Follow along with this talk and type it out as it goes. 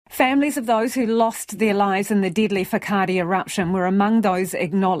Families of those who lost their lives in the deadly Whakaari eruption were among those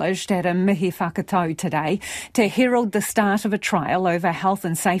acknowledged at a mihi whakatau today to herald the start of a trial over health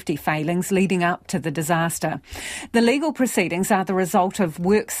and safety failings leading up to the disaster. The legal proceedings are the result of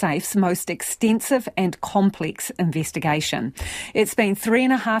WorkSafe's most extensive and complex investigation. It's been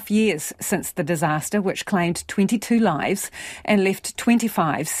 3.5 years since the disaster, which claimed 22 lives and left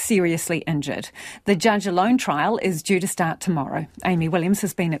 25 seriously injured. The judge-alone trial is due to start tomorrow. Amy Williams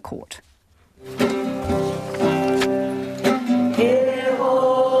has been at court.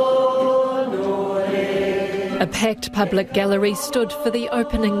 A packed public gallery stood for the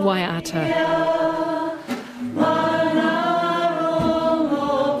opening waiata.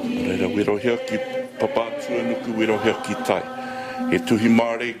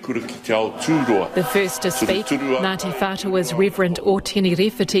 The first to speak, Ngāti Whātua's Reverend Oteni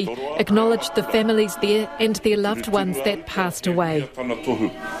Rewhiti, acknowledged the families there and their loved ones that passed away.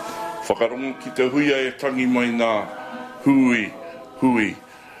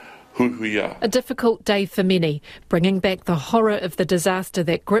 A difficult day for many, bringing back the horror of the disaster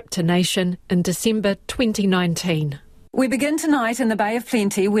that gripped a nation in December 2019. We begin tonight in the Bay of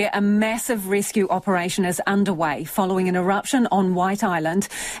Plenty, where a massive rescue operation is underway following an eruption on White Island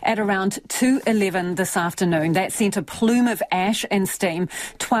at around 2:11 this afternoon. That sent a plume of ash and steam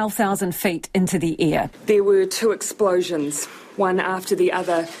 12,000 feet into the air. There were 2 explosions, one after the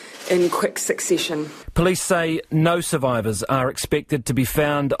other, in quick succession. Police say no survivors are expected to be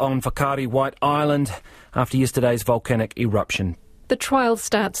found on Whakaari White Island after yesterday's volcanic eruption. The trial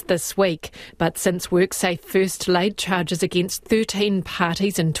starts this week, but since WorkSafe first laid charges against 13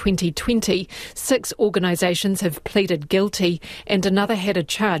 parties in 2020, 6 organisations have pleaded guilty and another had a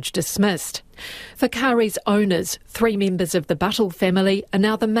charge dismissed. Whakaari's owners, 3 members of the Buttle family, are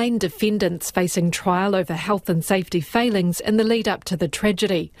now the main defendants facing trial over health and safety failings in the lead up to the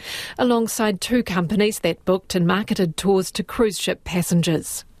tragedy, alongside 2 companies that booked and marketed tours to cruise ship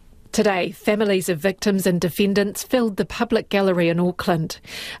passengers. Today, families of victims and defendants filled the public gallery in Auckland.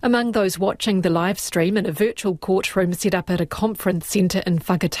 Among those watching the live stream in a virtual courtroom set up at a conference centre in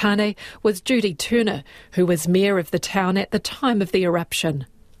Whakatane was Judy Turner, who was mayor of the town at the time of the eruption.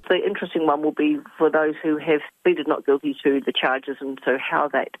 The interesting one will be for those who have pleaded not guilty to the charges, and so how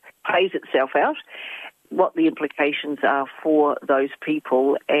that plays itself out, what the implications are for those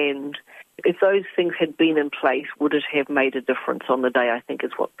people, and if those things had been in place, would it have made a difference on the day, I think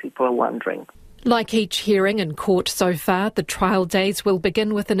is what people are wondering. Like each hearing in court so far, the trial days will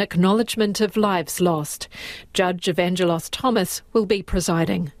begin with an acknowledgement of lives lost. Judge Evangelos Thomas will be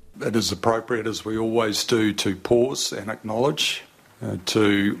presiding. It is appropriate, as we always do, to pause and acknowledge,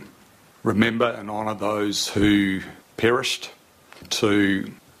 to remember and honour those who perished, to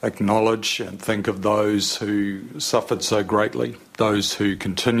acknowledge and think of those who suffered so greatly, those who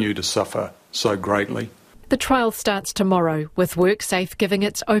continue to suffer so greatly. The trial starts tomorrow, with WorkSafe giving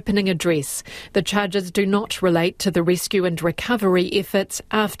its opening address. The charges do not relate to the rescue and recovery efforts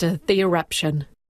after the eruption.